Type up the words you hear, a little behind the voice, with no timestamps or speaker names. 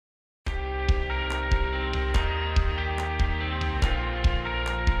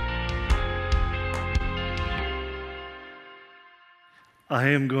I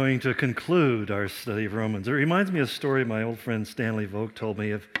am going to conclude our study of Romans. It reminds me of a story my old friend Stanley Vogt told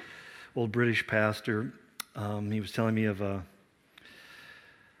me of old British pastor. He was telling me of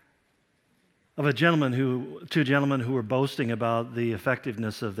two gentlemen who were boasting about the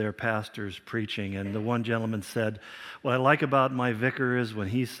effectiveness of their pastor's preaching. And the one gentleman said, "What I like about my vicar is when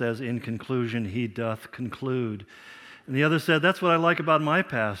he says, 'In conclusion, he doth conclude.' And the other said, 'That's what I like about my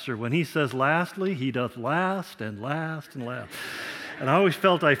pastor. When he says, 'Lastly, he doth last and last and last.'" And I always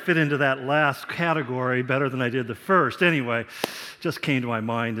felt I fit into that last category better than I did the first. Anyway, just came to my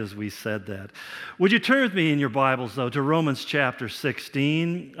mind as we said that. Would you turn with me in your Bibles, though, to Romans chapter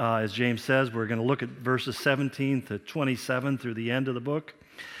 16? As James says, we're going to look at verses 17 to 27 through the end of the book.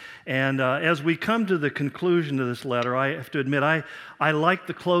 And as we come to the conclusion of this letter, I have to admit, I like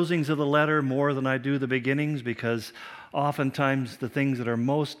the closings of the letter more than I do the beginnings, because oftentimes the things that are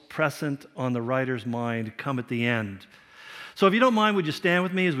most present on the writer's mind come at the end. So if you don't mind, would you stand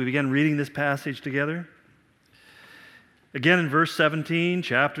with me as we begin reading this passage together? Again in verse 17,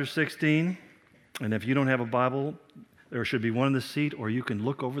 chapter 16. And if you don't have a Bible, there should be one in the seat, or you can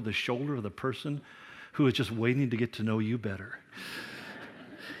look over the shoulder of the person who is just waiting to get to know you better.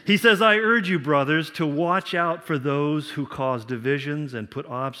 He says, "I urge you, brothers, to watch out for those who cause divisions and put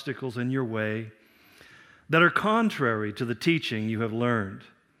obstacles in your way that are contrary to the teaching you have learned.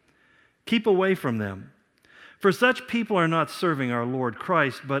 Keep away from them. For such people are not serving our Lord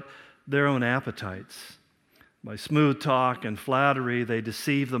Christ, but their own appetites. By smooth talk and flattery, they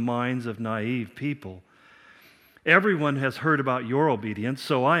deceive the minds of naive people. Everyone has heard about your obedience,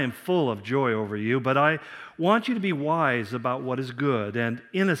 so I am full of joy over you, but I want you to be wise about what is good and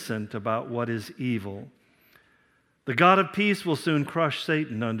innocent about what is evil. The God of peace will soon crush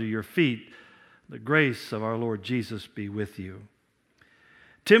Satan under your feet. The grace of our Lord Jesus be with you.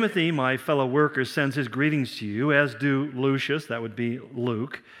 Timothy, my fellow worker, sends his greetings to you, as do Lucius," that would be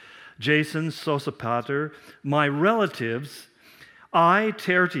Luke, "Jason, Sosipater, my relatives. I,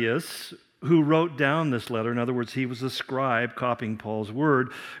 Tertius, who wrote down this letter," in other words, he was a scribe copying Paul's word,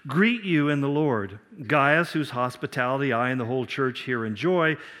 "greet you in the Lord. Gaius, whose hospitality I and the whole church here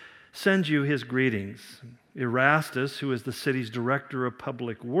enjoy, sends you his greetings. Erastus, who is the city's director of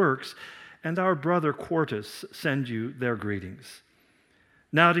public works, and our brother Quartus send you their greetings.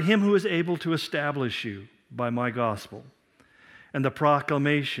 Now to him who is able to establish you by my gospel and the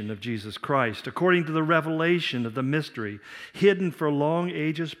proclamation of Jesus Christ, according to the revelation of the mystery, hidden for long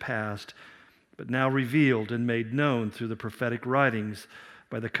ages past, but now revealed and made known through the prophetic writings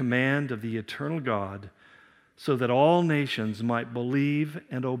by the command of the eternal God, so that all nations might believe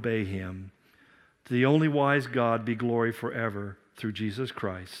and obey him. To the only wise God be glory forever through Jesus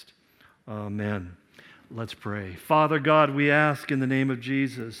Christ. Amen." Let's pray. Father God, we ask in the name of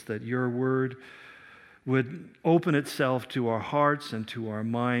Jesus that your word would open itself to our hearts and to our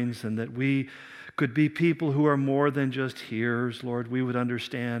minds, and that we could be people who are more than just hearers, Lord. We would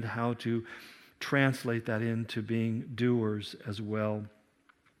understand how to translate that into being doers as well.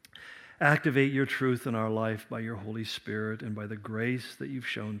 Activate your truth in our life by your Holy Spirit and by the grace that you've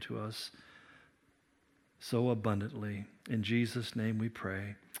shown to us so abundantly. In Jesus' name we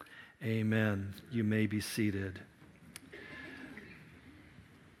pray. Amen. You may be seated.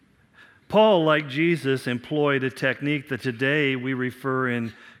 Paul, like Jesus, employed a technique that today we refer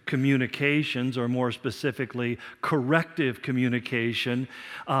in communications, or more specifically, corrective communication,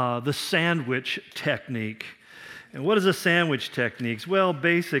 the sandwich technique. And what is a sandwich technique? Well,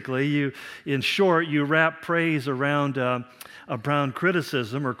 basically, in short, you wrap praise around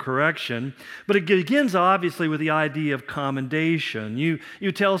criticism or correction, but it begins obviously with the idea of commendation.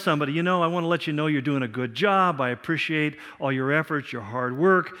 You tell somebody, I want to let you know you're doing a good job. I appreciate all your efforts, your hard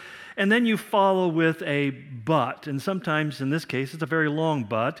work. And then you follow with a but, and sometimes in this case it's a very long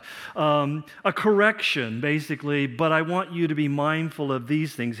but, a correction basically, but I want you to be mindful of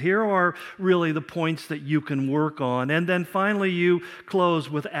these things. Here are really the points that you can work on. And then finally you close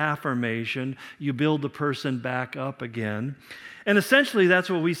with affirmation. You build the person back up again. And essentially that's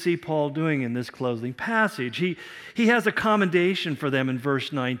what we see Paul doing in this closing passage. He has a commendation for them in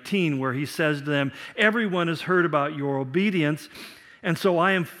verse 19 where he says to them, "Everyone has heard about your obedience, and so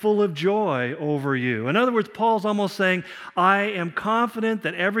I am full of joy over you." In other words, Paul's almost saying, I am confident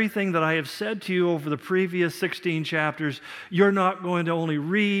that everything that I have said to you over the previous 16 chapters, you're not going to only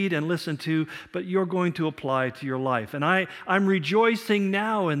read and listen to, but you're going to apply to your life. And I'm rejoicing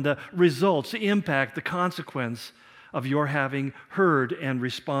now in the results, the impact, the consequence of your having heard and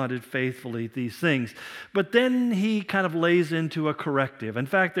responded faithfully to these things. But then he kind of lays into a corrective. In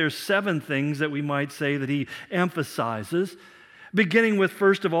fact, there's 7 things that we might say that he emphasizes, beginning with,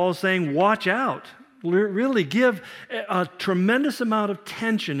 first of all, saying, watch out. Really give a tremendous amount of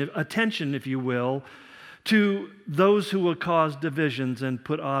attention, if you will, to those who will cause divisions and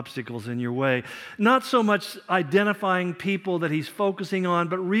put obstacles in your way. Not so much identifying people that he's focusing on,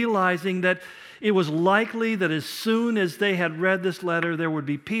 but realizing that it was likely that as soon as they had read this letter, there would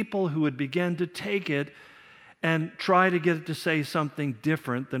be people who would begin to take it and try to get it to say something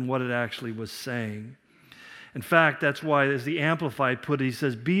different than what it actually was saying. In fact, that's why, as the Amplified put it, he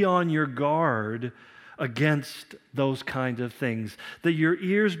says, be on your guard against those kinds of things, that your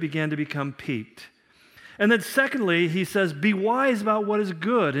ears begin to become peaked. And then secondly, he says, be wise about what is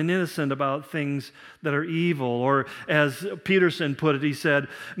good and innocent about things that are evil. Or as Peterson put it, he said,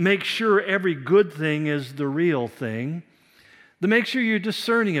 make sure every good thing is the real thing. To make sure you're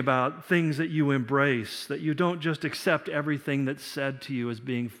discerning about things that you embrace, that you don't just accept everything that's said to you as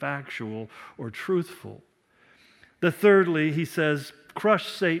being factual or truthful. The thirdly, he says, crush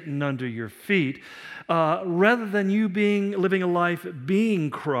Satan under your feet. Rather than you living a life being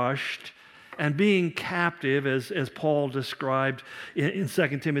crushed and being captive, as Paul described in 2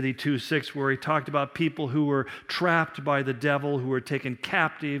 Timothy 2:6, where he talked about people who were trapped by the devil, who were taken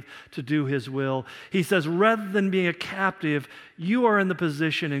captive to do his will. He says, rather than being a captive, you are in the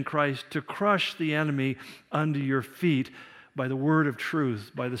position in Christ to crush the enemy under your feet by the word of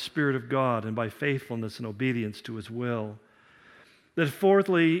truth, by the Spirit of God, and by faithfulness and obedience to his will. That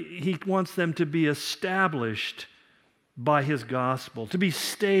fourthly, he wants them to be established by his gospel, to be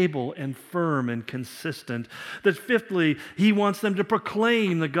stable and firm and consistent. That fifthly, he wants them to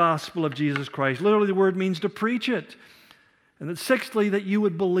proclaim the gospel of Jesus Christ. Literally, the word means to preach it. And that sixthly, that you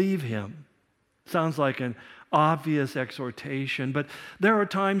would believe him. Sounds like an obvious exhortation, but there are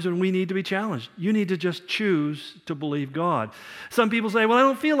times when we need to be challenged. You need to just choose to believe God. Some people say, well, I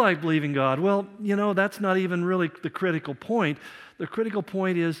don't feel like believing God. Well, that's not even really the critical point. The critical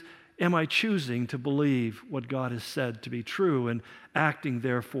point is, am I choosing to believe what God has said to be true and acting,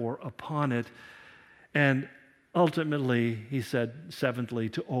 therefore, upon it? And ultimately, he said, seventhly,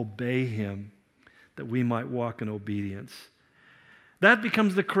 to obey him, that we might walk in obedience. That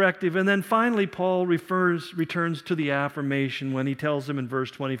becomes the corrective. And then finally, Paul returns to the affirmation when he tells them in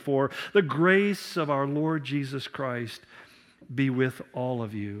verse 24, the grace of our Lord Jesus Christ be with all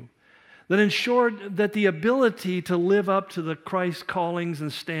of you. That in short, that the ability to live up to the Christ callings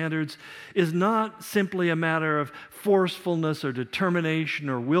and standards is not simply a matter of forcefulness or determination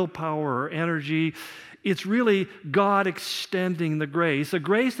or willpower or energy. It's really God extending the grace, a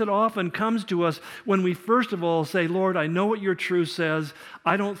grace that often comes to us when we first of all say, Lord, I know what your truth says.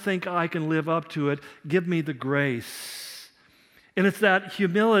 I don't think I can live up to it. Give me the grace. And it's that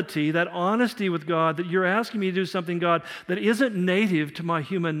humility, that honesty with God, that you're asking me to do something, God, that isn't native to my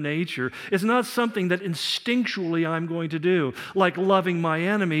human nature. It's not something that instinctually I'm going to do, like loving my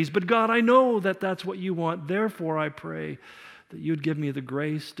enemies. But God, I know that that's what you want. Therefore, I pray that you'd give me the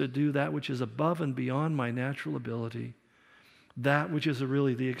grace to do that which is above and beyond my natural ability, that which is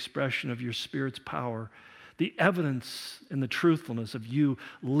really the expression of your Spirit's power, the evidence and the truthfulness of you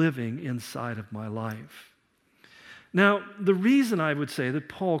living inside of my life. Now, the reason I would say that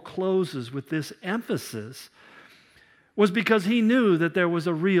Paul closes with this emphasis was because he knew that there was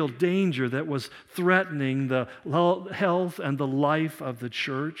a real danger that was threatening the health and the life of the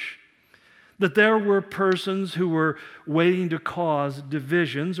church, that there were persons who were waiting to cause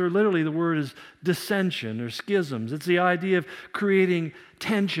divisions, or literally the word is dissension or schisms. It's the idea of creating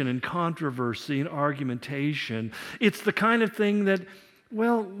tension and controversy and argumentation. It's the kind of thing that,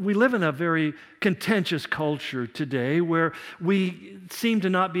 well, we live in a very contentious culture today where we seem to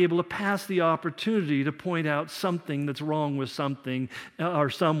not be able to pass the opportunity to point out something that's wrong with something or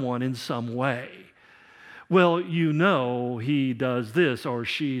someone in some way. Well, he does this or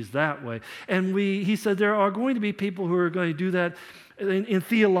she's that way. And he said there are going to be people who are going to do that in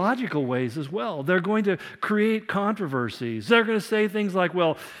theological ways as well. They're going to create controversies. They're going to say things like,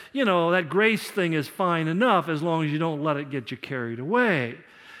 well, that grace thing is fine enough as long as you don't let it get you carried away.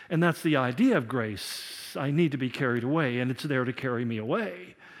 And that's the idea of grace. I need to be carried away, and it's there to carry me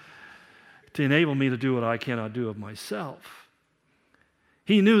away, to enable me to do what I cannot do of myself.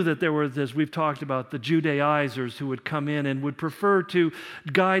 He knew that there were, as we've talked about, the Judaizers who would come in and would prefer to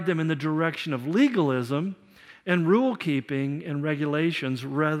guide them in the direction of legalism and rule-keeping and regulations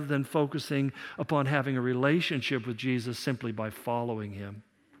rather than focusing upon having a relationship with Jesus simply by following him.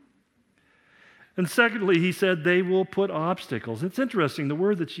 And secondly, he said they will put obstacles. It's interesting, the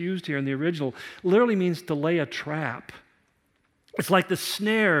word that's used here in the original literally means to lay a trap. It's like the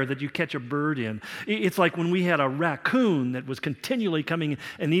snare that you catch a bird in. It's like when we had a raccoon that was continually coming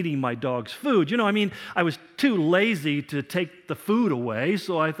and eating my dog's food. I was too lazy to take the food away,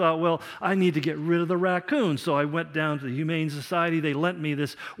 so I thought, well, I need to get rid of the raccoon. So I went down to the Humane Society. They lent me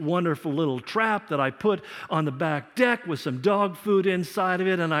this wonderful little trap that I put on the back deck with some dog food inside of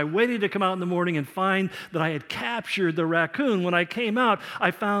it, and I waited to come out in the morning and find that I had captured the raccoon. When I came out,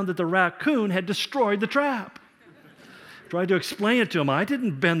 I found that the raccoon had destroyed the trap. Tried to explain it to him. I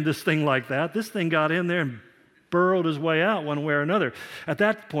didn't bend this thing like that. This thing got in there and burrowed his way out one way or another. At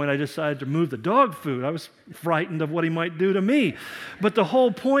that point, I decided to move the dog food. I was frightened of what he might do to me. But the whole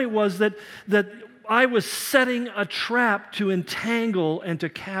point was that I was setting a trap to entangle and to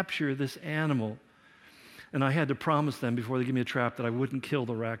capture this animal. And I had to promise them before they gave me a trap that I wouldn't kill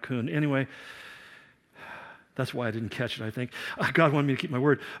the raccoon. Anyway, that's why I didn't catch it, I think. God wanted me to keep my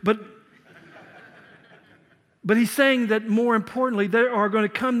word. But he's saying that more importantly, there are going to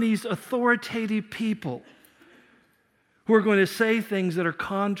come these authoritative people who are going to say things that are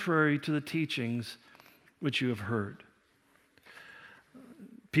contrary to the teachings which you have heard.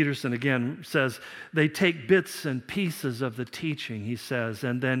 Peterson again says, they take bits and pieces of the teaching, he says,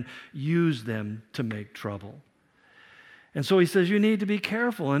 and then use them to make trouble. And so he says you need to be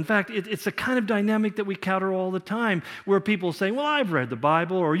careful. In fact, it's a kind of dynamic that we counter all the time where people say, well, I've read the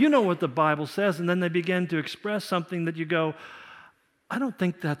Bible, or you know what the Bible says, and then they begin to express something that you go, I don't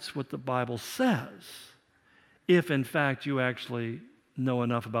think that's what the Bible says, if in fact you actually know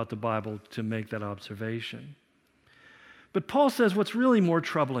enough about the Bible to make that observation. But Paul says what's really more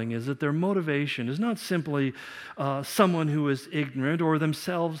troubling is that their motivation is not simply someone who is ignorant or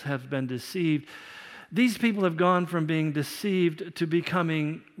themselves have been deceived. These people have gone from being deceived to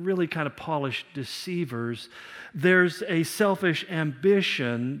becoming really kind of polished deceivers. There's a selfish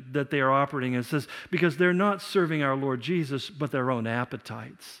ambition that they are operating in. It says, because they're not serving our Lord Jesus, but their own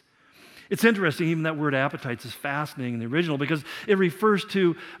appetites. It's interesting, even that word appetites is fascinating in the original because it refers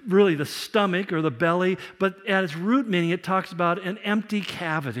to really the stomach or the belly, but at its root meaning, it talks about an empty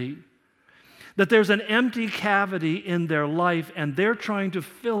cavity. That there's an empty cavity in their life, and they're trying to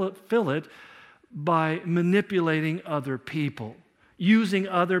fill it by manipulating other people, using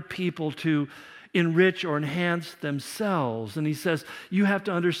other people to enrich or enhance themselves. And he says, you have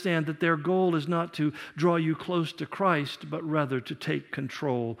to understand that their goal is not to draw you close to Christ, but rather to take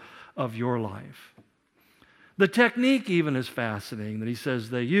control of your life. The technique even is fascinating that he says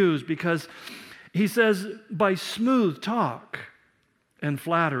they use because he says by smooth talk and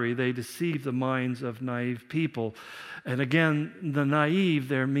flattery, they deceive the minds of naive people. And again, the naive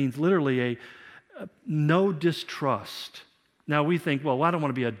there means literally no distrust. Now we think, well, I don't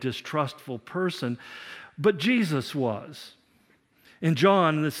want to be a distrustful person, but Jesus was. In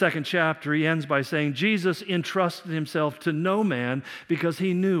John, in the 2nd chapter, he ends by saying, Jesus entrusted himself to no man because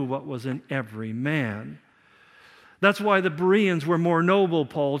he knew what was in every man. That's why the Bereans were more noble,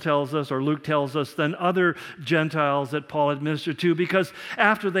 Paul tells us, or Luke tells us, than other Gentiles that Paul administered to, because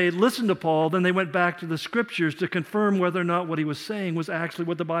after they had listened to Paul, then they went back to the Scriptures to confirm whether or not what he was saying was actually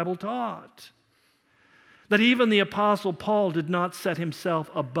what the Bible taught. That even the Apostle Paul did not set himself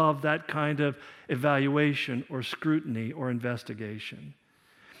above that kind of evaluation or scrutiny or investigation.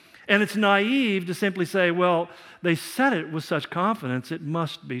 And it's naive to simply say, well, they said it with such confidence, it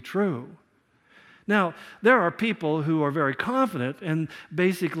must be true. Now, there are people who are very confident, and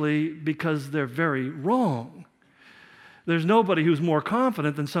basically because they're very wrong. There's nobody who's more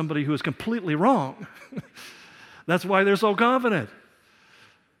confident than somebody who is completely wrong. That's why they're so confident.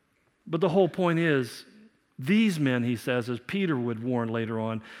 But the whole point is, these men, he says, as Peter would warn later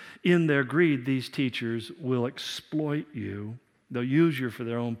on, in their greed, these teachers will exploit you. They'll use you for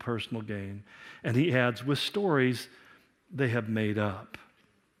their own personal gain. And he adds, with stories they have made up.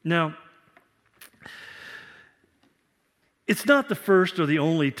 Now, it's not the first or the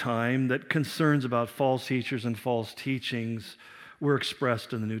only time that concerns about false teachers and false teachings were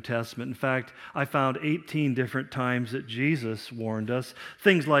expressed in the New Testament. In fact, I found 18 different times that Jesus warned us.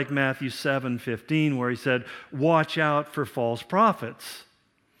 Things like Matthew 7:15, where he said, watch out for false prophets,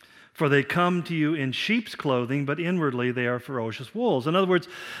 for they come to you in sheep's clothing, but inwardly they are ferocious wolves. In other words,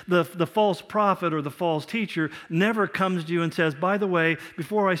 the false prophet or the false teacher never comes to you and says, by the way,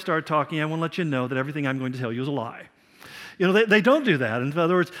 before I start talking, I want to let you know that everything I'm going to tell you is a lie. They don't do that. In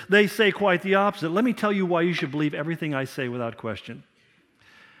other words, they say quite the opposite. Let me tell you why you should believe everything I say without question.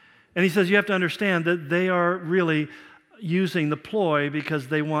 And he says you have to understand that they are really using the ploy because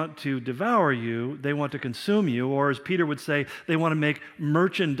they want to devour you, they want to consume you, or as Peter would say, they want to make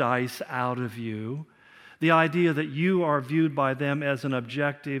merchandise out of you. The idea that you are viewed by them as an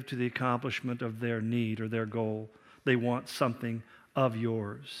objective to the accomplishment of their need or their goal. They want something of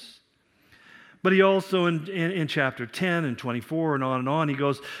yours. But he also, in chapter 10 and 24 and on, he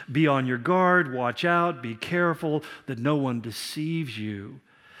goes, be on your guard, watch out, be careful that no one deceives you.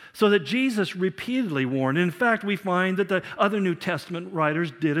 So that Jesus repeatedly warned. In fact, we find that the other New Testament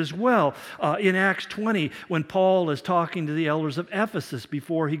writers did as well. In Acts 20, when Paul is talking to the elders of Ephesus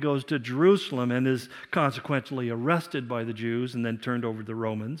before he goes to Jerusalem and is consequently arrested by the Jews and then turned over to the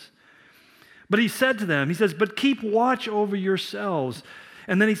Romans. But he said to them, he says, but keep watch over yourselves.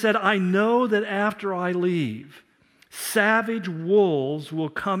 And then he said, I know that after I leave, savage wolves will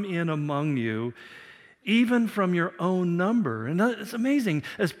come in among you, even from your own number. And it's amazing,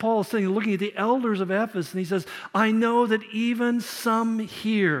 as Paul is sitting looking at the elders of Ephesus, and he says, I know that even some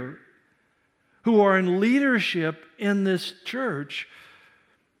here who are in leadership in this church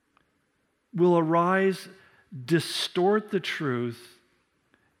will arise, distort the truth,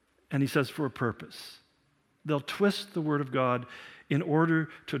 and he says, for a purpose. They'll twist the word of God in order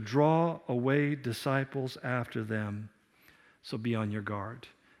to draw away disciples after them. So be on your guard.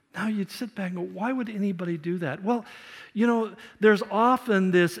 Now you'd sit back and go, why would anybody do that? Well, there's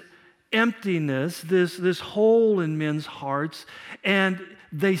often this emptiness, this hole in men's hearts, and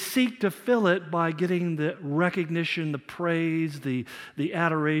they seek to fill it by getting the recognition, the praise, the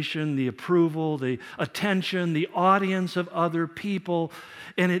adoration, the approval, the attention, the audience of other people,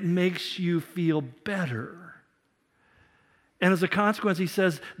 and it makes you feel better. And as a consequence, he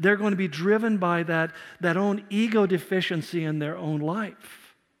says, they're going to be driven by that own ego deficiency in their own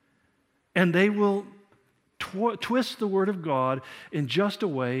life. And they will twist the word of God in just a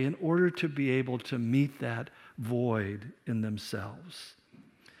way in order to be able to meet that void in themselves.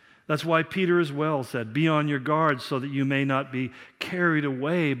 That's why Peter as well said, be on your guard so that you may not be carried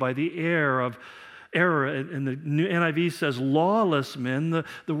away by the error. And the NIV says lawless men.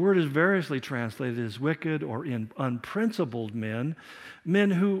 The word is variously translated as wicked or unprincipled men,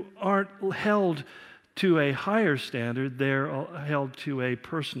 men who aren't held to a higher standard, they're held to a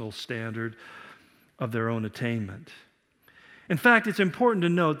personal standard of their own attainment. In fact, it's important to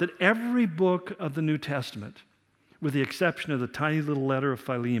note that every book of the New Testament, with the exception of the tiny little letter of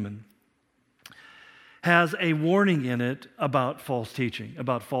Philemon, has a warning in it about false teaching,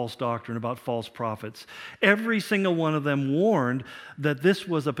 about false doctrine, about false prophets. Every single one of them warned that this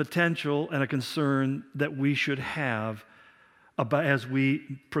was a potential and a concern that we should have about as we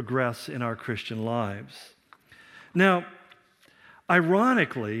progress in our Christian lives. Now,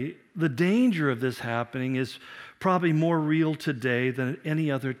 ironically, the danger of this happening is probably more real today than at any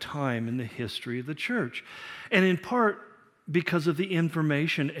other time in the history of the church, and in part because of the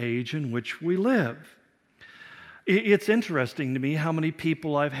information age in which we live. It's interesting to me how many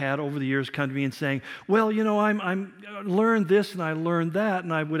people I've had over the years come to me and saying, well, I'm learned this and I learned that.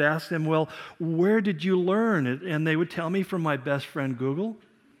 And I would ask them, well, where did you learn it? And they would tell me from my best friend, Google.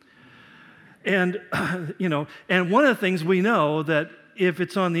 And, and one of the things we know that if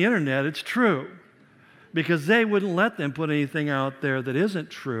it's on the internet, it's true. Because they wouldn't let them put anything out there that isn't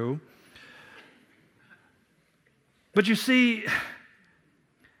true. But you see,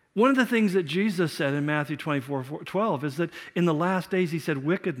 one of the things that Jesus said in Matthew 24:12 is that in the last days, he said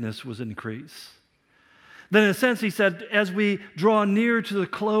wickedness was increased. Then in a sense, he said, as we draw near to the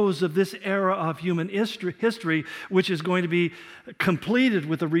close of this era of human history, which is going to be completed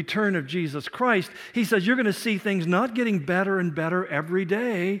with the return of Jesus Christ, he says you're going to see things not getting better and better every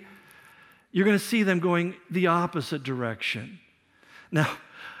day. You're going to see them going the opposite direction. Now,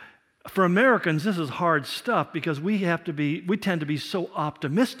 for Americans, this is hard stuff because we tend to be so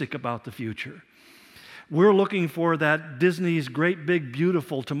optimistic about the future. We're looking for that Disney's great, big,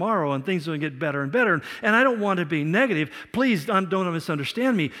 beautiful tomorrow, and things are going to get better and better. And I don't want to be negative. Please don't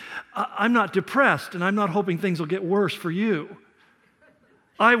misunderstand me. I'm not depressed, and I'm not hoping things will get worse for you.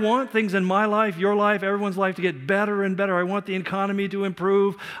 I want things in my life, your life, everyone's life to get better and better. I want the economy to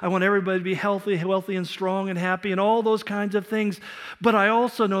improve. I want everybody to be healthy, wealthy, and strong and happy and all those kinds of things. But I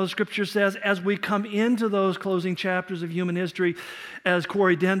also know the Scripture says as we come into those closing chapters of human history, as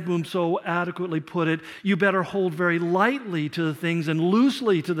Corey Denboom so adequately put it, you better hold very lightly to the things and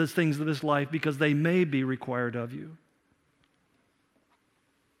loosely to the things of this life because they may be required of you.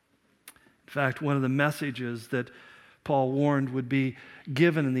 In fact, one of the messages that Paul warned would be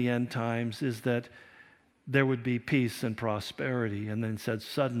given in the end times is that there would be peace and prosperity, and then said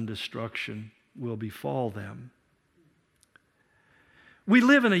sudden destruction will befall them. We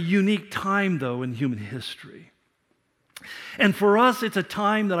live in a unique time, though, in human history. And for us, it's a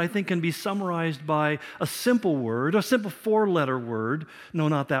time that I think can be summarized by a simple word, a simple four-letter word. No,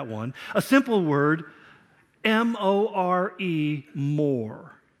 not that one. A simple word, M-O-R-E,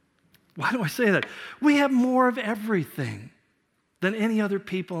 more. Why do I say that? We have more of everything than any other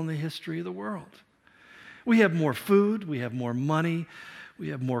people in the history of the world. We have more food, we have more money, we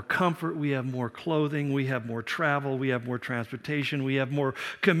have more comfort, we have more clothing, we have more travel, we have more transportation, we have more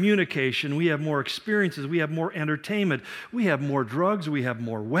communication, we have more experiences, we have more entertainment, we have more drugs, we have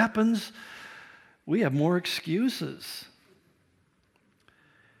more weapons, we have more excuses.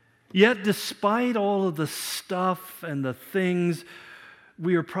 Yet, despite all of the stuff and the things,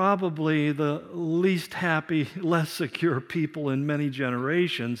 we are probably the least happy, less secure people in many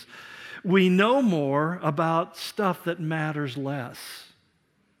generations. We know more about stuff that matters less.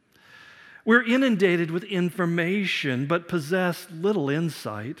 We're inundated with information, but possess little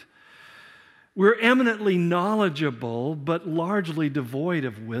insight. We're eminently knowledgeable, but largely devoid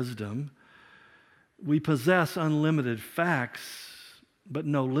of wisdom. We possess unlimited facts, but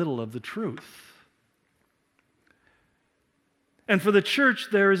know little of the truth. And for the church,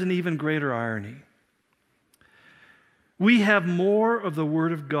 there is an even greater irony. We have more of the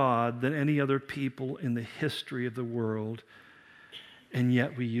Word of God than any other people in the history of the world, and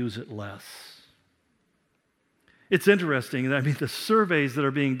yet we use it less. It's interesting. I mean, the surveys that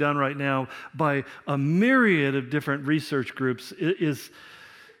are being done right now by a myriad of different research groups is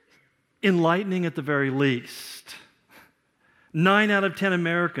enlightening at the very least. 9 out of 10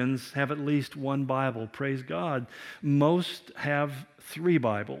 Americans have at least one Bible. Praise God. Most have 3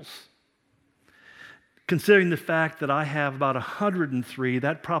 Bibles. Considering the fact that I have about 103,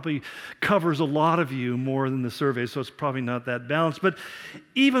 that probably covers a lot of you more than the survey, so it's probably not that balanced. But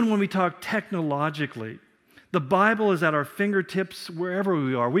even when we talk technologically, the Bible is at our fingertips wherever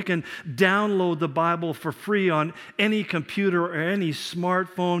we are. We can download the Bible for free on any computer or any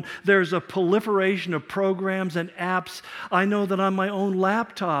smartphone. There's a proliferation of programs and apps. I know that on my own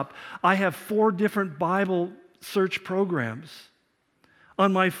laptop, I have 4 different Bible search programs.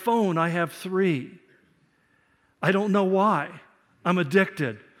 On my phone, I have 3. I don't know why. I'm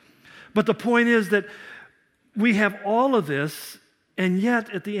addicted. But the point is that we have all of this, and yet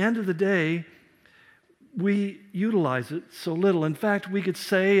at the end of the day, we utilize it so little. In fact, we could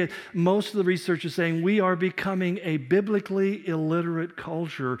say, most of the research is saying, we are becoming a biblically illiterate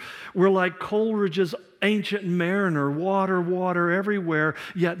culture. We're like Coleridge's Ancient Mariner, water, water everywhere,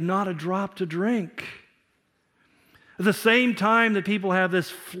 yet not a drop to drink. At the same time that people have this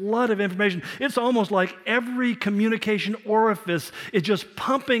flood of information, it's almost like every communication orifice is just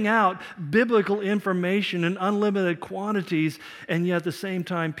pumping out biblical information in unlimited quantities, and yet at the same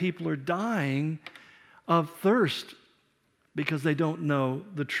time people are dying of thirst because they don't know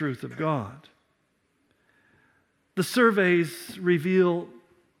the truth of God. The surveys reveal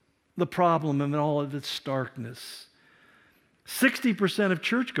the problem in all of its starkness. 60% of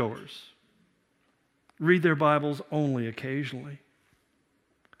churchgoers read their Bibles only occasionally,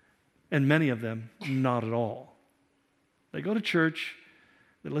 and many of them not at all. They go to church,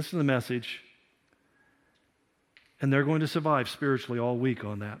 they listen to the message, and they're going to survive spiritually all week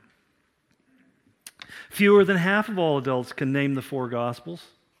on that. Fewer than half of all adults can name the 4 Gospels,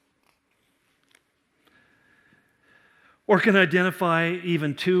 or can identify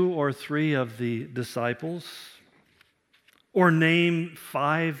even 2 or 3 of the disciples, or name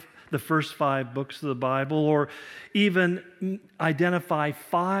the first 5 books of the Bible, or even identify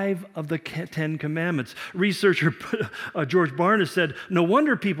 5 of the 10 Commandments. Researcher George Barna said, no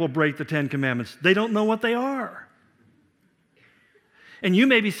wonder people break the 10 Commandments. They don't know what they are. And you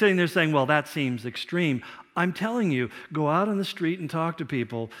may be sitting there saying, well, that seems extreme. I'm telling you, go out on the street and talk to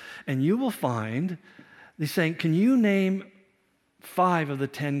people, and you will find they're saying, can you name 5 of the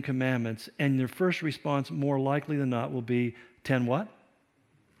 10 Commandments? And their first response, more likely than not, will be 10 what?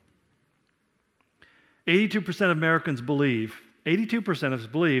 82% of Americans believe, 82% of us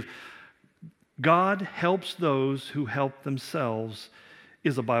believe, God helps those who help themselves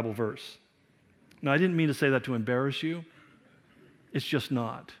is a Bible verse. Now, I didn't mean to say that to embarrass you. It's just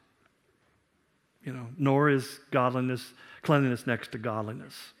not. Nor is cleanliness next to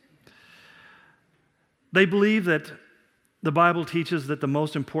godliness. They believe that the Bible teaches that the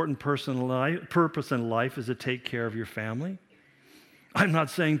most important purpose in life is to take care of your family. I'm not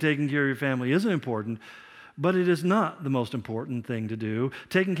saying taking care of your family isn't important, but it is not the most important thing to do.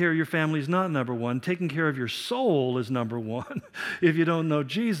 Taking care of your family is not number 1. Taking care of your soul is number 1. If you don't know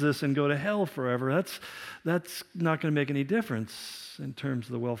Jesus and go to hell forever, that's not going to make any difference in terms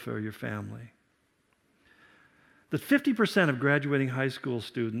of the welfare of your family. That 50% of graduating high school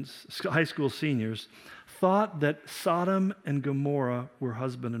seniors, thought that Sodom and Gomorrah were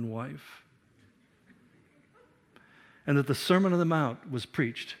husband and wife, and that the Sermon on the Mount was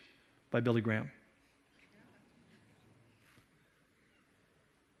preached by Billy Graham.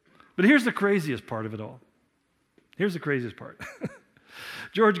 But here's the craziest part of it all. Here's the craziest part.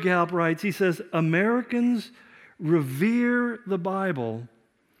 George Gallup writes, he says, Americans revere the Bible,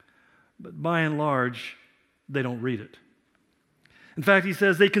 but by and large, they don't read it. In fact, he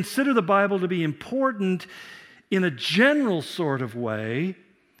says they consider the Bible to be important in a general sort of way,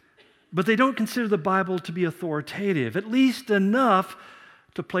 but they don't consider the Bible to be authoritative, at least enough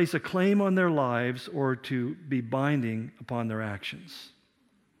to place a claim on their lives or to be binding upon their actions.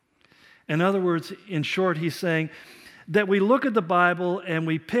 In other words, in short, he's saying that we look at the Bible and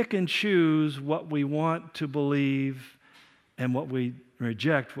we pick and choose what we want to believe and what we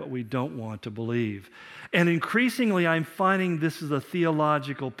reject, what we don't want to believe. And increasingly, I'm finding this is a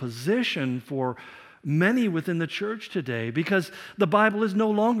theological position for many within the church today, because the Bible is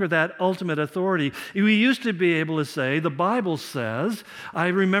no longer that ultimate authority. We used to be able to say, the Bible says. I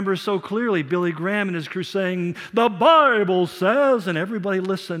remember so clearly Billy Graham and his crew saying, the Bible says, and everybody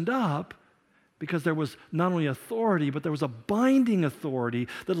listened up, because there was not only authority, but there was a binding authority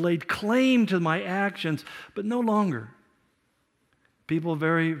that laid claim to my actions, but no longer. People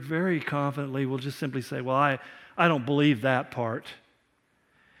very, very confidently will just simply say, well, I don't believe that part.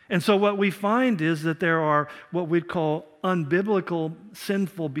 And so what we find is that there are what we'd call unbiblical,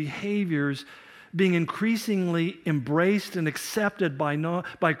 sinful behaviors being increasingly embraced and accepted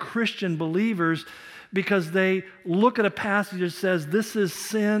by Christian believers, because they look at a passage that says this is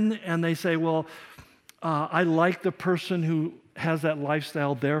sin, and they say, well, I like the person who has that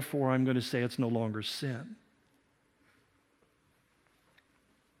lifestyle, therefore I'm going to say it's no longer sin.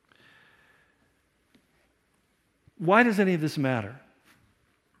 Why does any of this matter?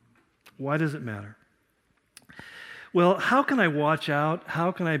 Why does it matter? Well, how can I watch out?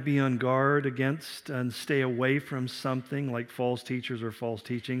 How can I be on guard against and stay away from something like false teachers or false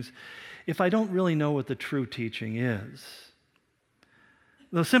teachings if I don't really know what the true teaching is?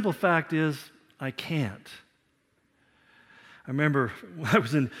 The simple fact is, I can't. I remember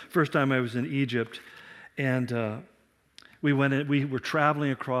first time I was in Egypt, and we were traveling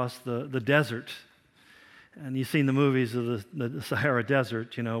across the desert. And you've seen the movies of the Sahara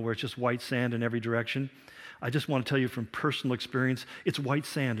Desert, where it's just white sand in every direction. I just want to tell you from personal experience, it's white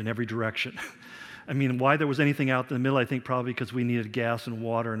sand in every direction. I mean, why there was anything out in the middle, I think probably because we needed gas and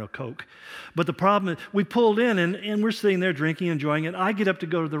water and a Coke. But the problem is, we pulled in, and we're sitting there drinking, enjoying it. I get up to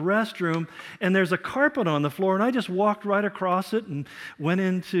go to the restroom, and there's a carpet on the floor, and I just walked right across it and went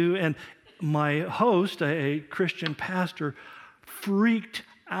into, and my host, a Christian pastor, freaked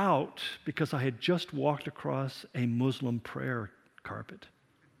out because I had just walked across a Muslim prayer carpet.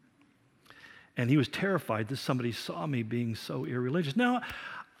 And he was terrified that somebody saw me being so irreligious. Now,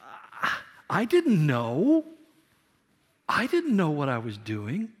 I didn't know. I didn't know what I was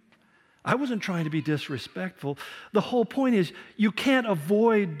doing. I wasn't trying to be disrespectful. The whole point is, you can't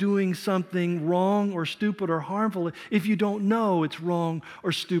avoid doing something wrong or stupid or harmful if you don't know it's wrong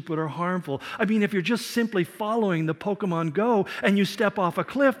or stupid or harmful. I mean, if you're just simply following the Pokemon Go and you step off a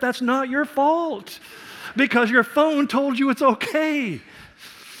cliff, that's not your fault, because your phone told you it's okay.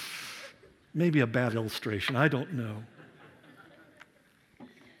 Maybe a bad illustration, I don't know.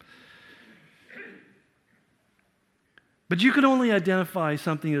 But you can only identify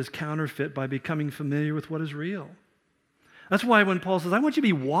something as counterfeit by becoming familiar with what is real. That's why when Paul says, I want you to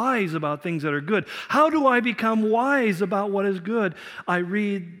be wise about things that are good. How do I become wise about what is good? I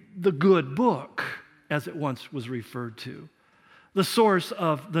read the good book, as it once was referred to, the source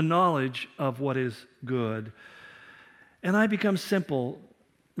of the knowledge of what is good. And I become simple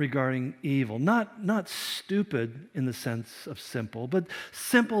regarding evil. Not stupid in the sense of simple, but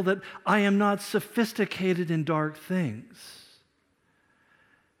simple that I am not sophisticated in dark things.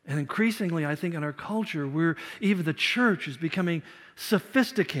 And increasingly, I think in our culture, even the church is becoming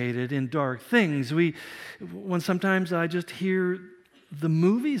sophisticated in dark things. When sometimes I just hear the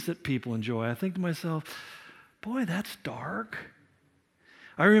movies that people enjoy, I think to myself, boy, that's dark.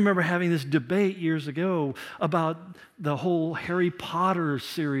 I remember having this debate years ago about the whole Harry Potter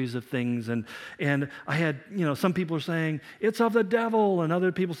series of things, and I had, some people are saying it's of the devil, and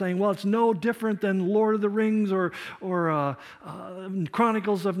other people saying, well, it's no different than Lord of the Rings or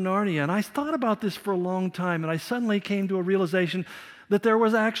Chronicles of Narnia. And I thought about this for a long time, and I suddenly came to a realization that there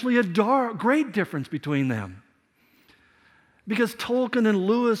was actually a great difference between them. Because Tolkien and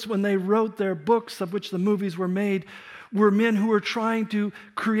Lewis, when they wrote their books, of which the movies were made, were men who were trying to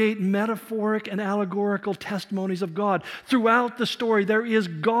create metaphoric and allegorical testimonies of God. Throughout the story, there is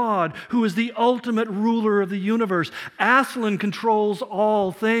God, who is the ultimate ruler of the universe. Aslan controls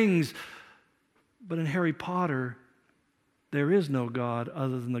all things. But in Harry Potter, there is no God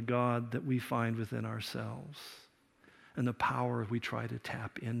other than the God that we find within ourselves. and the power we try to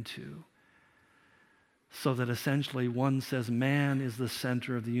tap into. So that essentially one says man is the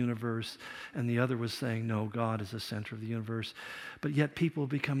center of the universe, and the other was saying, no, God is the center of the universe. But yet people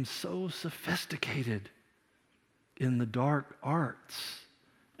become so sophisticated in the dark arts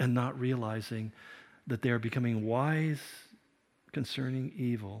and not realizing that they are becoming wise concerning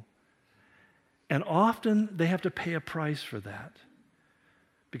evil. And often they have to pay a price for that,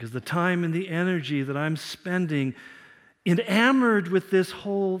 because the time and the energy that I'm spending enamored with this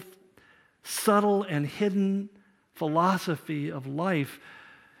whole subtle and hidden philosophy of life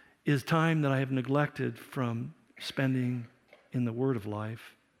is time that I have neglected from spending in the Word of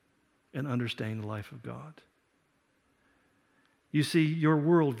life and understanding the life of God. You see, your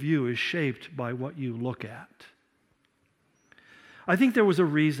worldview is shaped by what you look at. I think there was a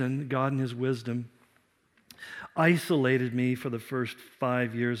reason God in His wisdom isolated me for the first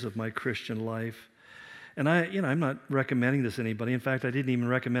 5 years of my Christian life. And I'm not recommending this to anybody. In fact, I didn't even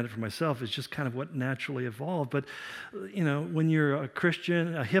recommend it for myself. It's just kind of what naturally evolved. But, when you're a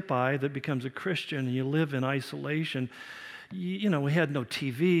Christian, a hippie that becomes a Christian, and you live in isolation, we had no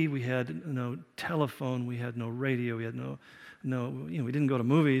TV, we had no telephone, we had no radio, we had we didn't go to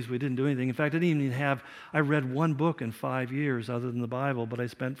movies, we didn't do anything. In fact, I read one book in 5 years other than the Bible, but I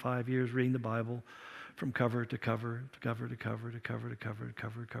spent 5 years reading the Bible from cover to cover, to cover to cover, to cover to cover, to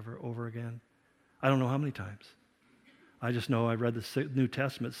cover to cover, over again. I don't know how many times. I just know I read the New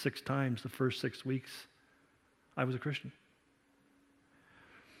Testament 6 times the first 6 weeks I was a Christian.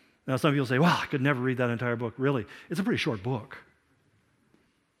 Now, some people say, well, I could never read that entire book. Really, it's a pretty short book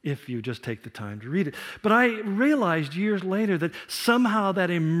if you just take the time to read it. But I realized years later that somehow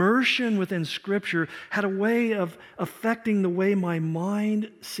that immersion within Scripture had a way of affecting the way my mind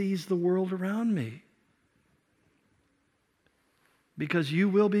sees the world around me. Because you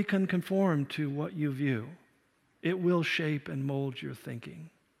will be conformed to what you view. It will shape and mold your thinking.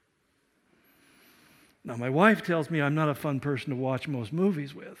 Now, my wife tells me I'm not a fun person to watch most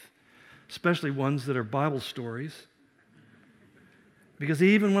movies with, especially ones that are Bible stories. Because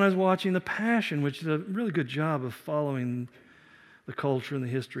even when I was watching The Passion, which did a really good job of following the culture and the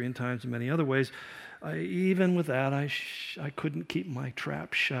history and times in many other ways, even with that, I couldn't keep my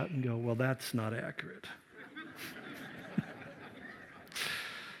trap shut and go, well, that's not accurate.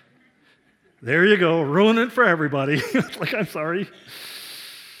 There you go, ruin it for everybody. Like, I'm sorry.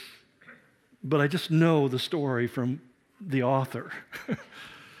 But I just know the story from the author.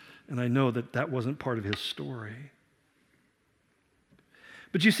 And I know that that wasn't part of his story.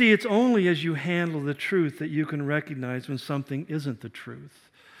 But you see, it's only as you handle the truth that you can recognize when something isn't the truth.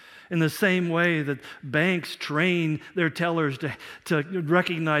 In the same way that banks train their tellers to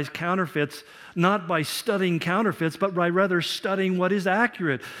recognize counterfeits, not by studying counterfeits, but by rather studying what is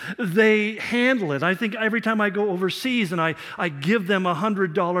accurate. They handle it. I think every time I go overseas and I give them a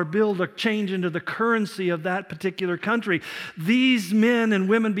 $100 bill to change into the currency of that particular country, these men and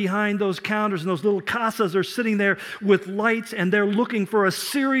women behind those counters and those little casas are sitting there with lights, and they're looking for a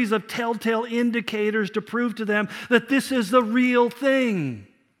series of telltale indicators to prove to them that this is the real thing.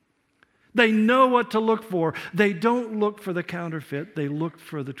 They know what to look for. They don't look for the counterfeit. They look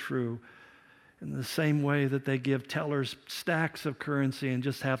for the true. In the same way that they give tellers stacks of currency and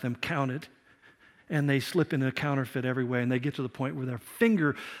just have them count it, and they slip in a counterfeit every way, and they get to the point where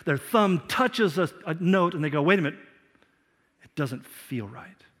their thumb touches a note, and they go, wait a minute, it doesn't feel right.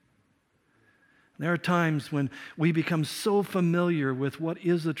 There are times when we become so familiar with what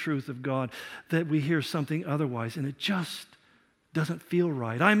is the truth of God that we hear something otherwise, and it just doesn't feel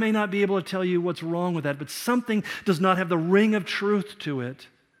right. I may not be able to tell you what's wrong with that, but something does not have the ring of truth to it.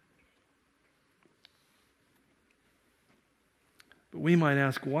 But we might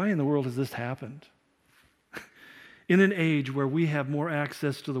ask, why in the world has this happened? In an age where we have more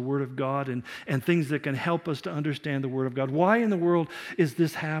access to the Word of God and things that can help us to understand the Word of God, why in the world is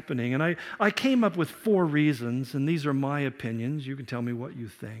this happening? And I came up with 4 reasons, and these are my opinions. You can tell me what you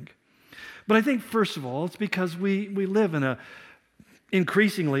think. But I think, first of all, it's because we live in a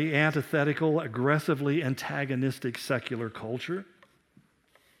increasingly antithetical, aggressively antagonistic secular culture.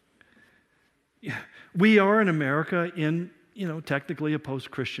 We are in America in, technically a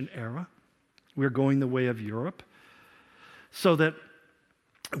post-Christian era. We're going the way of Europe. So that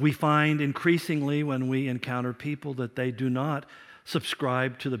we find increasingly when we encounter people that they do not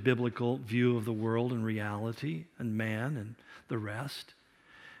subscribe to the biblical view of the world and reality and man and the rest.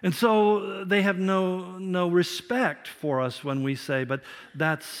 And so they have no respect for us when we say, but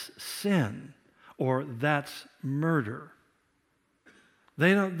that's sin or that's murder.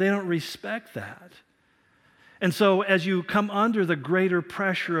 They don't respect that. And so as you come under the greater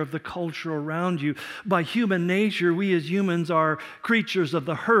pressure of the culture around you, by human nature, we as humans are creatures of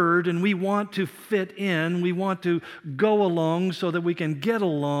the herd, and we want to fit in. We want to go along so that we can get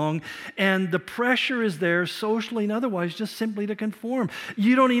along. And the pressure is there, socially and otherwise, just simply to conform.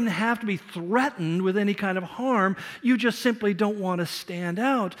 You don't even have to be threatened with any kind of harm. You just simply don't want to stand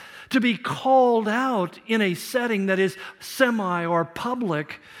out. To be called out in a setting that is semi or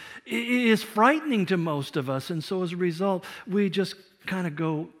public is frightening to most of us, and so as a result, we just kind of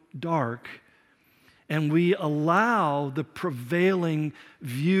go dark, and we allow the prevailing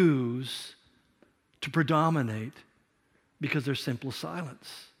views to predominate because there's simple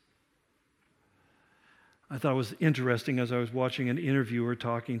silence. I thought it was interesting as I was watching an interviewer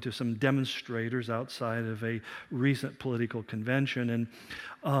talking to some demonstrators outside of a recent political convention,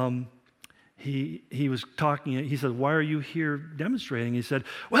 and He was talking, he said, "Why are you here demonstrating?" He said,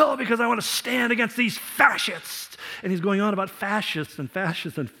 "Well, because I want to stand against these fascists." And he's going on about fascists. And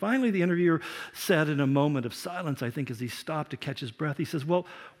finally the interviewer said in a moment of silence, I think as he stopped to catch his breath, he says, "Well,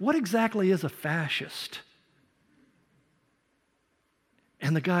 what exactly is a fascist?"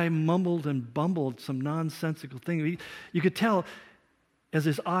 And the guy mumbled and bumbled some nonsensical thing. You could tell as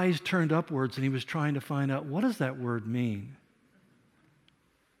his eyes turned upwards and he was trying to find out, what does that word mean?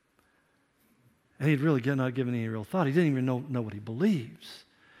 And he'd really not given any real thought. He didn't even know what he believes.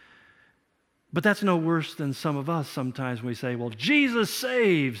 But that's no worse than some of us sometimes when we say, well, Jesus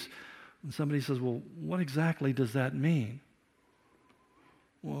saves. And somebody says, well, what exactly does that mean?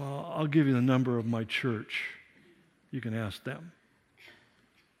 Well, I'll give you the number of my church. You can ask them.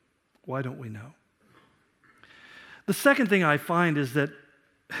 Why don't we know? The second thing I find is that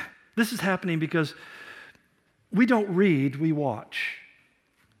this is happening because we don't read, we watch.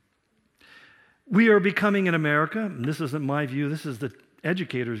 We are becoming in America, and this isn't my view, this is the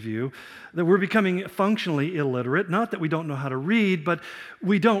educator's view, that we're becoming functionally illiterate. Not that we don't know how to read, but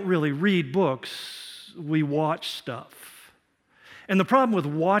we don't really read books. We watch stuff. And the problem with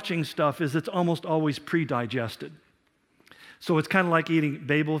watching stuff is it's almost always pre-digested. So it's kind of like eating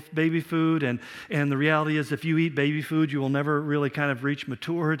baby food, and the reality is if you eat baby food, you will never really kind of reach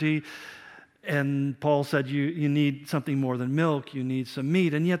maturity. And Paul said you need something more than milk, you need some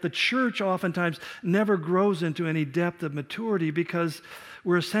meat. And yet the church oftentimes never grows into any depth of maturity because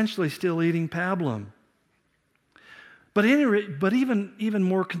we're essentially still eating pablum. But even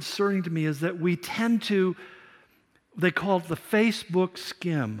more concerning to me is that we tend to, they call it the Facebook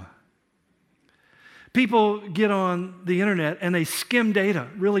skim. People get on the internet and they skim data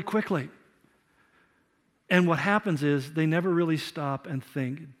really quickly. And what happens is they never really stop and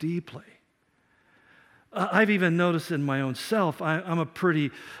think deeply. I've even noticed in my own self, I'm a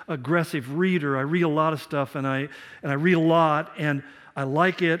pretty aggressive reader. I read a lot of stuff, and I read a lot, and I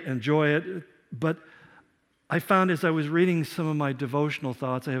like it, enjoy it. But I found as I was reading some of my devotional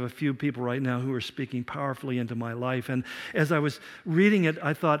thoughts, I have a few people right now who are speaking powerfully into my life. And as I was reading it,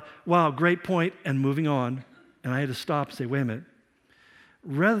 I thought, wow, great point, and moving on. And I had to stop and say, wait a minute.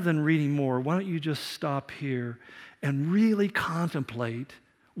 Rather than reading more, why don't you just stop here and really contemplate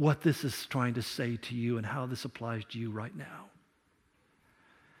what this is trying to say to you and how this applies to you right now.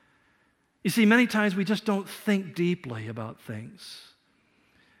 You see, many times we just don't think deeply about things.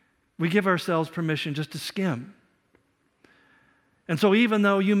 We give ourselves permission just to skim. And so even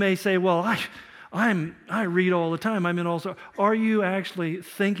though you may say, well, I read all the time, I'm in all sorts, are you actually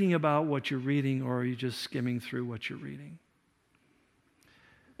thinking about what you're reading, or are you just skimming through what you're reading?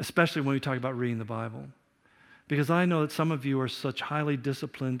 Especially when we talk about reading the Bible. Because I know that some of you are such highly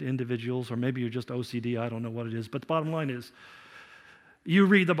disciplined individuals, or maybe you're just OCD, I don't know what it is. But the bottom line is, you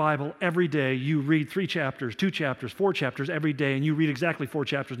read the Bible every day. You read 3 chapters, 2 chapters, 4 chapters every day, and you read exactly 4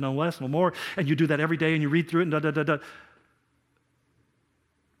 chapters, no less, no more, and you do that every day, and you read through it, and da-da-da-da.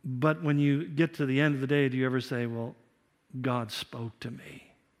 But when you get to the end of the day, do you ever say, well, God spoke to me?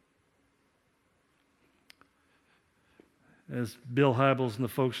 As Bill Hybels and the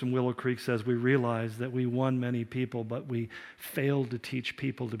folks from Willow Creek says, we realize that we won many people, but we failed to teach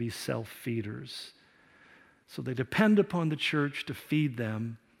people to be self-feeders. So they depend upon the church to feed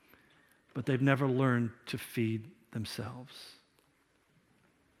them, but they've never learned to feed themselves.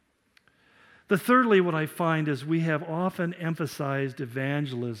 Thirdly, what I find is we have often emphasized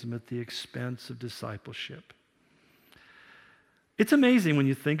evangelism at the expense of discipleship. It's amazing when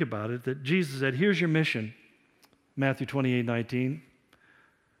you think about it that Jesus said, here's your mission. Matthew 28:19,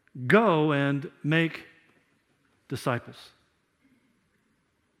 go and make disciples.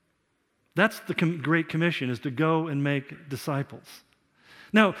 That's the Great Commission, is to go and make disciples.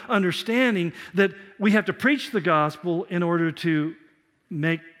 Now, understanding that we have to preach the gospel in order to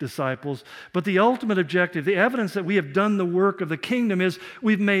make disciples, but the ultimate objective, the evidence that we have done the work of the kingdom is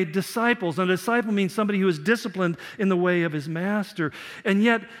we've made disciples. And a disciple means somebody who is disciplined in the way of his master. And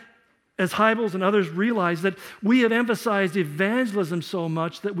yet, as Hybels and others realize that we have emphasized evangelism so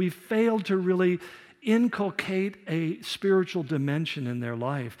much that we've failed to really inculcate a spiritual dimension in their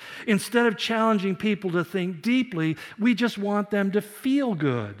life. Instead of challenging people to think deeply, we just want them to feel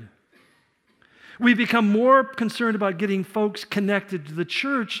good. We become more concerned about getting folks connected to the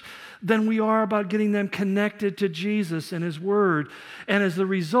church than we are about getting them connected to Jesus and His Word. And as a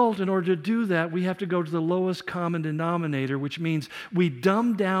result, in order to do that, we have to go to the lowest common denominator, which means we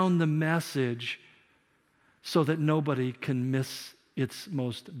dumb down the message so that nobody can miss its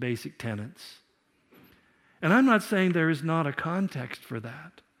most basic tenets. And I'm not saying there is not a context for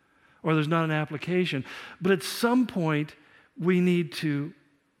that, or there's not an application, but at some point, we need to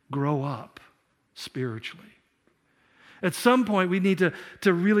grow up spiritually. At some point, we need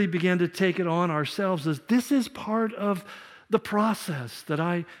to really begin to take it on ourselves as this is part of the process that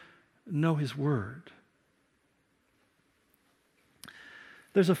I know His Word.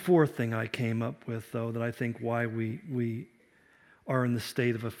 There's a fourth thing I came up with, though, that I think why we are in the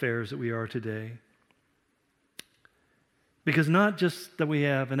state of affairs that we are today. Because not just that we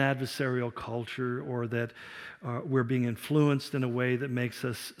have an adversarial culture or that we're being influenced in a way that makes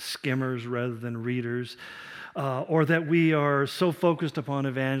us skimmers rather than readers, or that we are so focused upon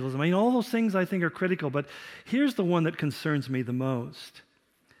evangelism. I mean, all those things I think are critical, but here's the one that concerns me the most.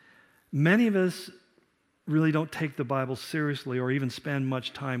 Many of us really don't take the Bible seriously or even spend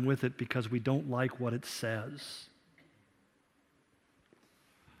much time with it because we don't like what it says.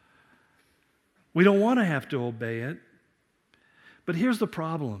 We don't want to have to obey it. But here's the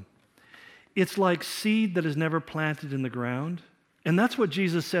problem. It's like seed that is never planted in the ground. And that's what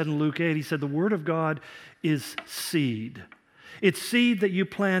Jesus said in Luke 8. He said, the Word of God is seed. It's seed that you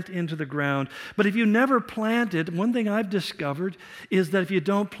plant into the ground. But if you never plant it, one thing I've discovered is that if you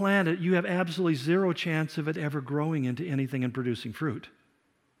don't plant it, you have absolutely zero chance of it ever growing into anything and producing fruit.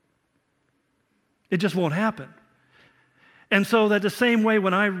 It just won't happen. And so that the same way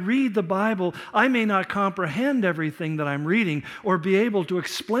when I read the Bible, I may not comprehend everything that I'm reading or be able to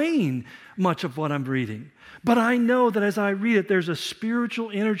explain much of what I'm reading. But I know that as I read it, there's a spiritual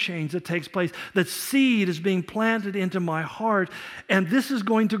interchange that takes place. That seed is being planted into my heart, and this is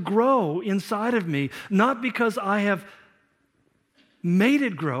going to grow inside of me, not because I have made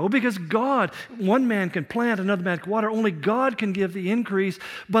it grow, because God, one man can plant, another man can water. Only God can give the increase.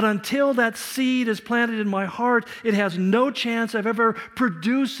 But until that seed is planted in my heart, it has no chance of ever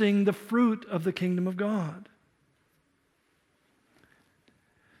producing the fruit of the kingdom of God.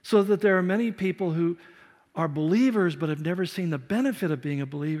 So that there are many people who are believers but have never seen the benefit of being a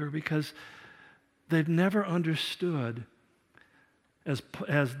believer because they've never understood, as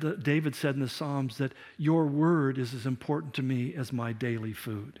David said in the Psalms, that your word is as important to me as my daily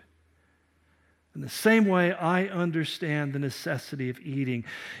food. In the same way, I understand the necessity of eating.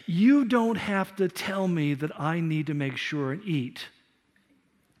 You don't have to tell me that I need to make sure and eat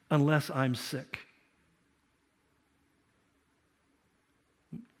unless I'm sick.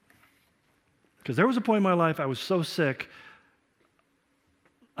 Because there was a point in my life I was so sick,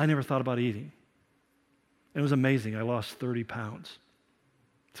 I never thought about eating. It was amazing. I lost 30 pounds.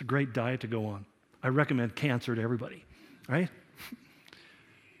 It's a great diet to go on. I recommend cancer to everybody, right?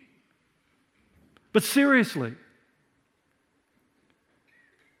 But seriously,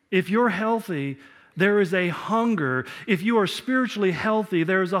 if you're healthy, there is a hunger. If you are spiritually healthy,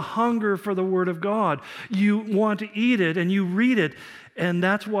 there is a hunger for the Word of God. You want to eat it and you read it. And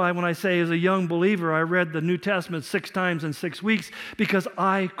that's why when I say as a young believer, I read the New Testament 6 times in 6 weeks because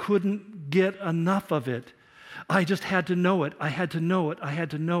I couldn't get enough of it. I just had to know it. I had to know it. I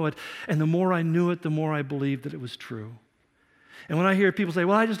had to know it. And the more I knew it, the more I believed that it was true. And when I hear people say,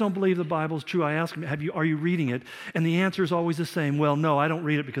 well, I just don't believe the Bible's true, I ask them, are you reading it? And the answer is always the same. Well, no, I don't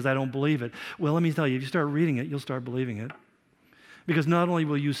read it because I don't believe it. Well, let me tell you, if you start reading it, you'll start believing it. Because not only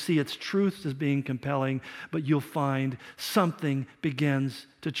will you see its truth as being compelling, but you'll find something begins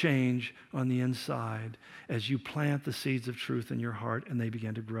to change on the inside as you plant the seeds of truth in your heart and they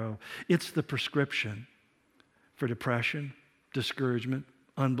begin to grow. It's the prescription for depression, discouragement,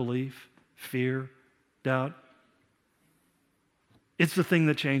 unbelief, fear, doubt. It's the thing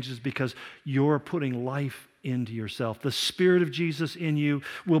that changes because you're putting life into yourself. The Spirit of Jesus in you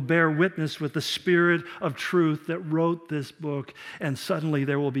will bear witness with the Spirit of truth that wrote this book, and suddenly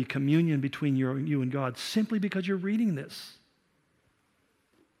there will be communion between you and God simply because you're reading this.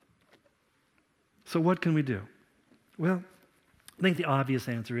 So what can we do? Well, I think the obvious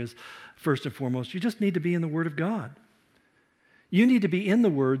answer is, first and foremost, you just need to be in the Word of God. You need to be in the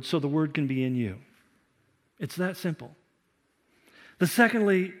Word so the Word can be in you. It's that simple.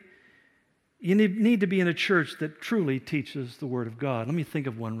 Secondly, you need to be in a church that truly teaches the Word of God. Let me think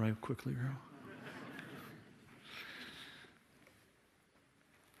of one right quickly.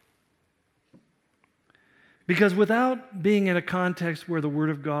 Because without being in a context where the Word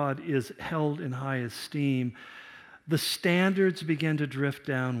of God is held in high esteem, the standards begin to drift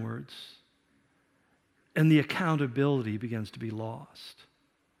downwards, and the accountability begins to be lost.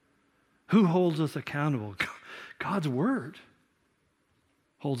 Who holds us accountable? God's Word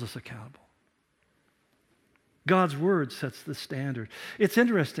holds us accountable. God's Word sets the standard. It's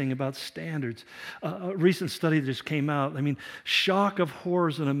interesting about standards. A recent study that just came out, shock of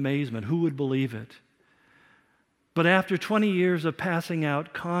horrors and amazement. Who would believe it? But after 20 years of passing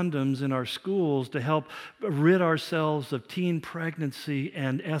out condoms in our schools to help rid ourselves of teen pregnancy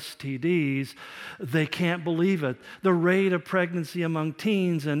and STDs, they can't believe it. The rate of pregnancy among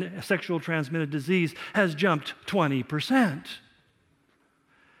teens and sexual transmitted disease has jumped 20%.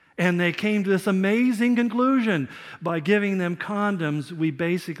 And they came to this amazing conclusion. By giving them condoms, we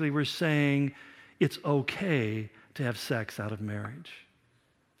basically were saying it's okay to have sex out of marriage.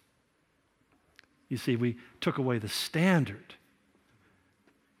 You see, we took away the standard.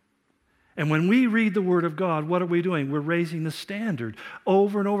 And when we read the Word of God, what are we doing? We're raising the standard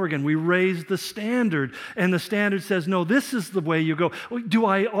over and over again. We raise the standard, and the standard says, no, this is the way you go. Do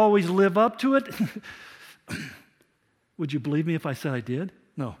I always live up to it? Would you believe me if I said I did?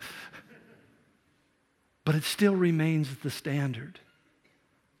 No. But it still remains the standard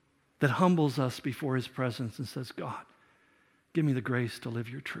that humbles us before His presence and says, God, give me the grace to live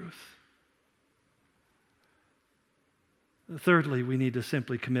your truth. Thirdly, we need to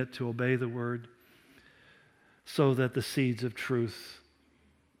simply commit to obey the Word so that the seeds of truth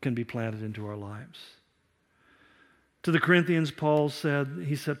can be planted into our lives. To the Corinthians, Paul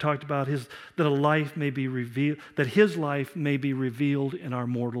talked about that a life may be revealed, that his life may be revealed in our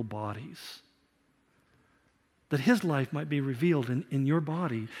mortal bodies. That his life might be revealed in your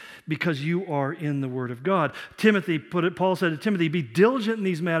body because you are in the Word of God. Paul said to Timothy, be diligent in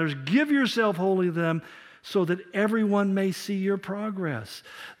these matters, give yourself wholly to them, so that everyone may see your progress,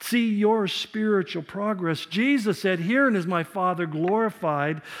 see your spiritual progress. Jesus said, herein is my Father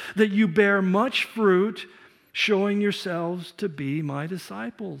glorified, that you bear much fruit, showing yourselves to be my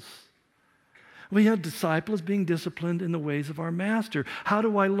disciples. We have disciples being disciplined in the ways of our Master. How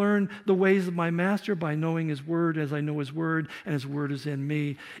do I learn the ways of my Master? By knowing His Word as I know His Word, and His Word is in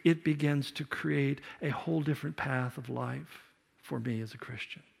me. It begins to create a whole different path of life for me as a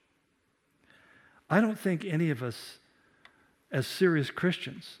Christian. I don't think any of us, as serious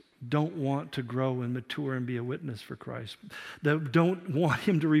Christians, don't want to grow and mature and be a witness for Christ. That don't want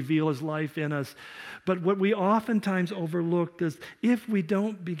Him to reveal His life in us. But what we oftentimes overlook is if we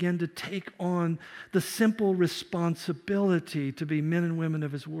don't begin to take on the simple responsibility to be men and women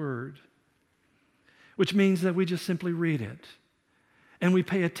of His Word, which means that we just simply read it, and we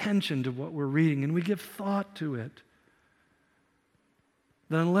pay attention to what we're reading, and we give thought to it,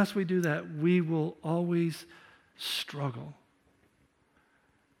 then unless we do that, we will always struggle.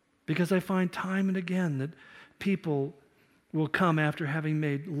 Because I find time and again that people will come after having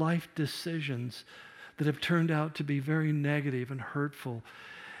made life decisions that have turned out to be very negative and hurtful.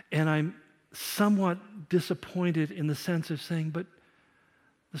 And I'm somewhat disappointed in the sense of saying, but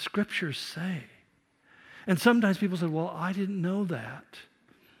the Scriptures say. And sometimes people say, well, I didn't know that.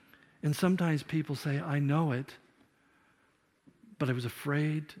 And sometimes people say, I know it, but I was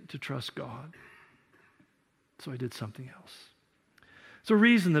afraid to trust God, so I did something else. It's a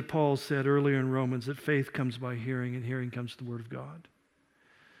reason that Paul said earlier in Romans that faith comes by hearing and hearing comes to the Word of God.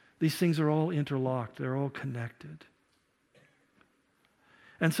 These things are all interlocked. They're all connected.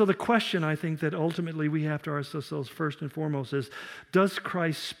 And so the question I think that ultimately we have to ask ourselves first and foremost is, does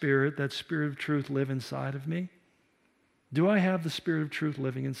Christ's Spirit, that Spirit of truth, live inside of me? Do I have the Spirit of truth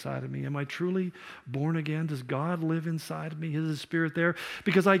living inside of me? Am I truly born again? Does God live inside of me? Is His Spirit there?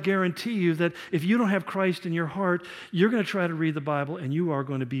 Because I guarantee you that if you don't have Christ in your heart, you're going to try to read the Bible and you are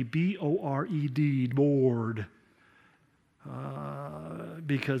going to be B-O-R-E-D, bored.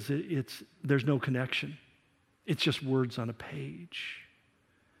 Because there's no connection. It's just words on a page.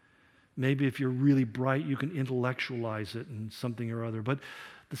 Maybe if you're really bright, you can intellectualize it and something or other. But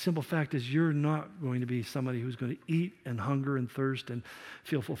the simple fact is you're not going to be somebody who's going to eat and hunger and thirst and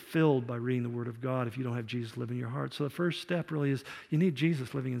feel fulfilled by reading the Word of God if you don't have Jesus live in your heart. So the first step really is you need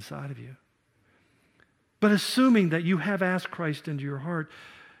Jesus living inside of you. But assuming that you have asked Christ into your heart,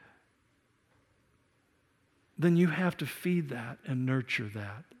 then you have to feed that and nurture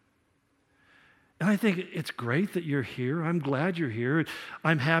that. And I think it's great that you're here. I'm glad you're here.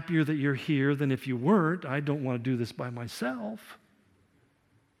 I'm happier that you're here than if you weren't. I don't want to do this by myself.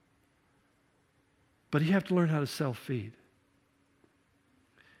 But you have to learn how to self-feed.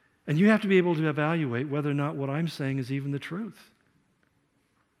 And you have to be able to evaluate whether or not what I'm saying is even the truth.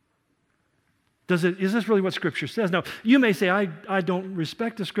 Is this really what Scripture says? Now, you may say, I don't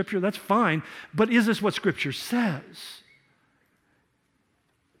respect the Scripture. That's fine. But is this what Scripture says?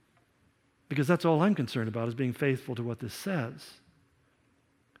 Because that's all I'm concerned about, is being faithful to what this says.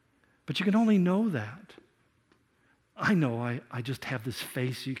 But you can only know that. I know I just have this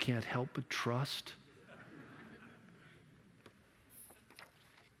face you can't help but trust.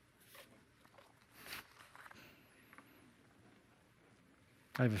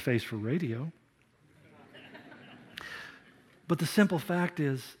 I have a face for radio. But the simple fact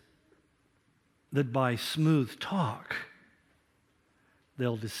is that by smooth talk,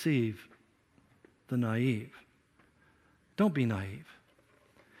 they'll deceive the naive. Don't be naive.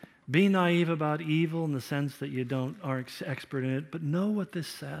 Be naive about evil in the sense that you aren't expert in it, but know what this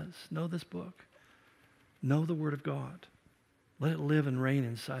says. Know this book. Know the Word of God. Let it live and reign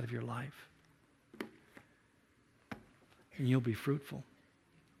inside of your life. And you'll be fruitful.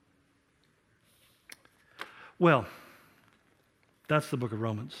 Well, that's the book of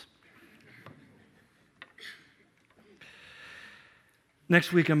Romans.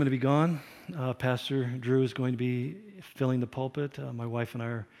 Next week I'm going to be gone. Pastor Drew is going to be filling the pulpit. My wife and I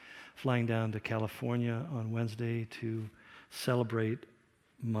are flying down to California on Wednesday to celebrate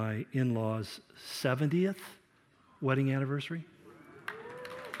my in-laws' 70th wedding anniversary.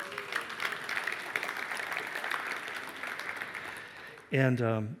 And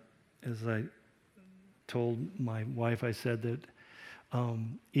as I told my wife, I said that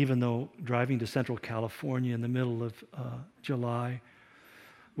even though driving to Central California in the middle of July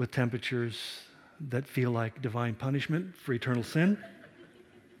with temperatures that feel like divine punishment for eternal sin,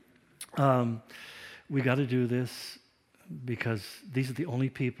 we got to do this because these are the only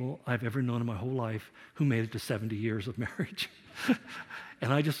people I've ever known in my whole life who made it to 70 years of marriage.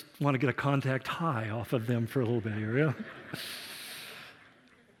 And I just want to get a contact high off of them for a little bit here. Yeah?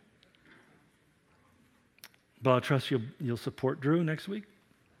 But I trust you'll support Drew next week.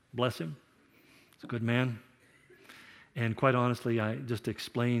 Bless him. He's a good man. And quite honestly, I just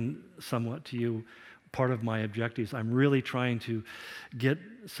explained somewhat to you part of my objectives. I'm really trying to get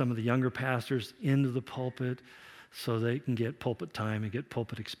some of the younger pastors into the pulpit so they can get pulpit time and get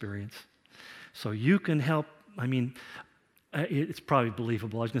pulpit experience. So you can help. I mean, it's probably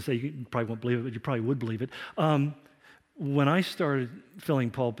believable. I was going to say you probably won't believe it, but you probably would believe it. When I started filling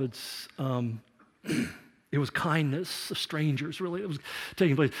pulpits, it was kindness of strangers, really. It was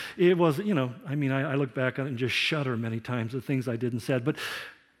taking place. It was, I look back on it and just shudder many times at things I did and said. But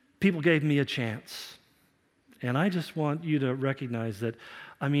people gave me a chance. And I just want you to recognize that,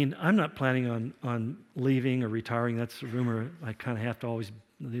 I'm not planning on leaving or retiring. That's a rumor I kind of have to always,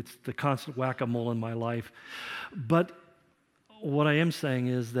 it's the constant whack-a-mole in my life. But what I am saying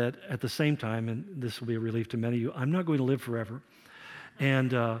is that at the same time, and this will be a relief to many of you, I'm not going to live forever.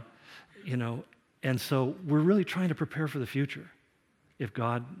 And, and so we're really trying to prepare for the future if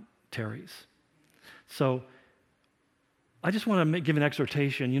God tarries. So I just want to give an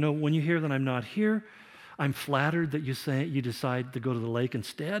exhortation. When you hear that I'm not here, I'm flattered that you decide to go to the lake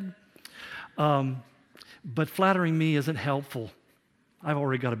instead. But flattering me isn't helpful. I've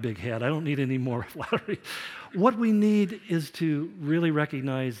already got a big head. I don't need any more flattery. What we need is to really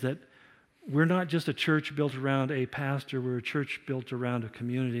recognize that we're not just a church built around a pastor. We're a church built around a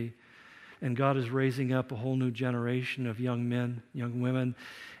community. And God is raising up a whole new generation of young men, young women,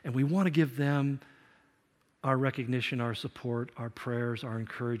 and we want to give them our recognition, our support, our prayers, our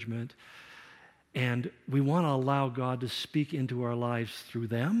encouragement. And we want to allow God to speak into our lives through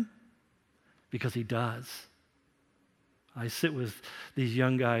them because He does. I sit with these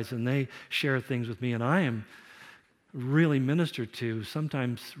young guys and they share things with me, and I am really ministered to,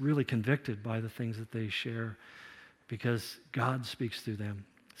 sometimes really convicted by the things that they share because God speaks through them.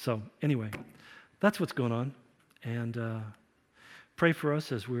 So anyway, that's what's going on. And pray for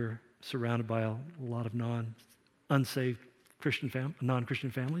us as we're surrounded by a lot of non-Christian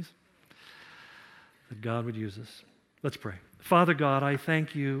families, that God would use us. Let's pray. Father God, I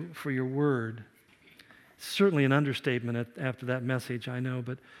thank you for your word. Certainly an understatement after that message, I know,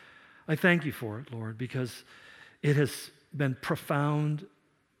 but I thank you for it, Lord, because it has been profound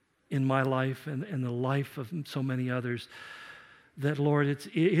in my life and in the life of so many others. That, Lord, it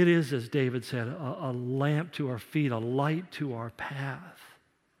is, as David said, a lamp to our feet, a light to our path.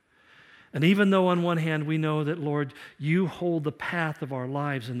 And even though on one hand we know that, Lord, you hold the path of our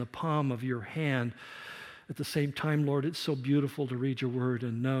lives in the palm of your hand, at the same time, Lord, it's so beautiful to read your word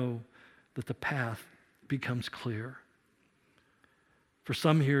and know that the path becomes clear. For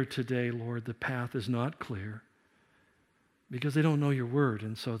some here today, Lord, the path is not clear because they don't know your word,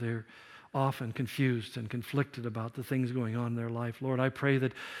 and so they're often confused and conflicted about the things going on in their life. Lord, I pray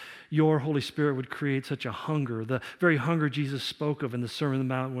that your Holy Spirit would create such a hunger, the very hunger Jesus spoke of in the Sermon on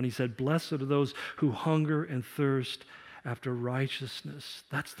the Mount when he said, "Blessed are those who hunger and thirst after righteousness."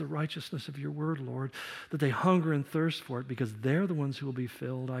 That's the righteousness of your word, Lord, that they hunger and thirst for it because they're the ones who will be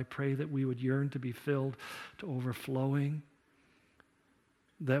filled. I pray that we would yearn to be filled to overflowing,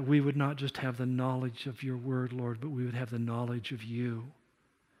 that we would not just have the knowledge of your word, Lord, but we would have the knowledge of you.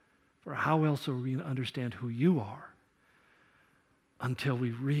 For how else are we going to understand who you are until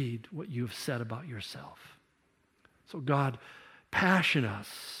we read what you have said about yourself? So God, passion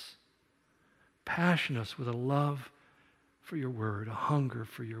us with a love for your word, a hunger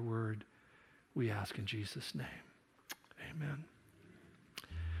for your word, we ask in Jesus' name. Amen.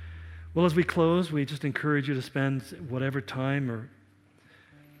 Well, as we close, we just encourage you to spend whatever time or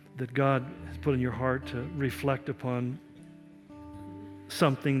that God has put in your heart to reflect upon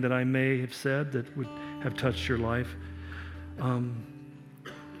something that I may have said that would have touched your life.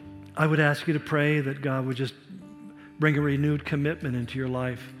 I would ask you to pray that God would just bring a renewed commitment into your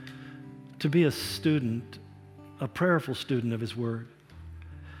life to be a student, a prayerful student of his word.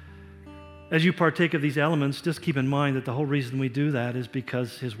 As you partake of these elements, just keep in mind that the whole reason we do that is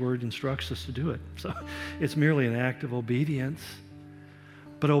because his word instructs us to do it. So it's merely an act of obedience.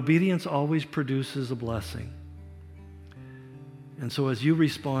 But obedience always produces a blessing. And so as you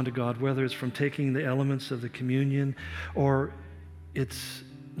respond to God, whether it's from taking the elements of the communion or it's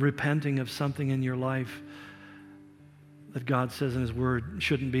repenting of something in your life that God says in his word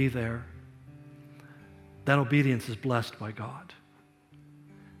shouldn't be there, that obedience is blessed by God.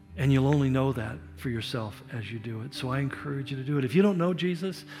 And you'll only know that for yourself as you do it. So I encourage you to do it. If you don't know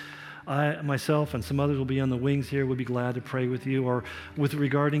Jesus, I, myself, and some others will be on the wings here. We'll be glad to pray with you or with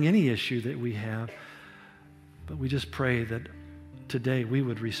regarding any issue that we have. But we just pray that today we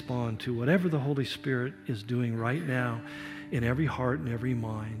would respond to whatever the Holy Spirit is doing right now in every heart and every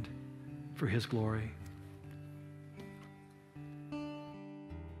mind for his glory.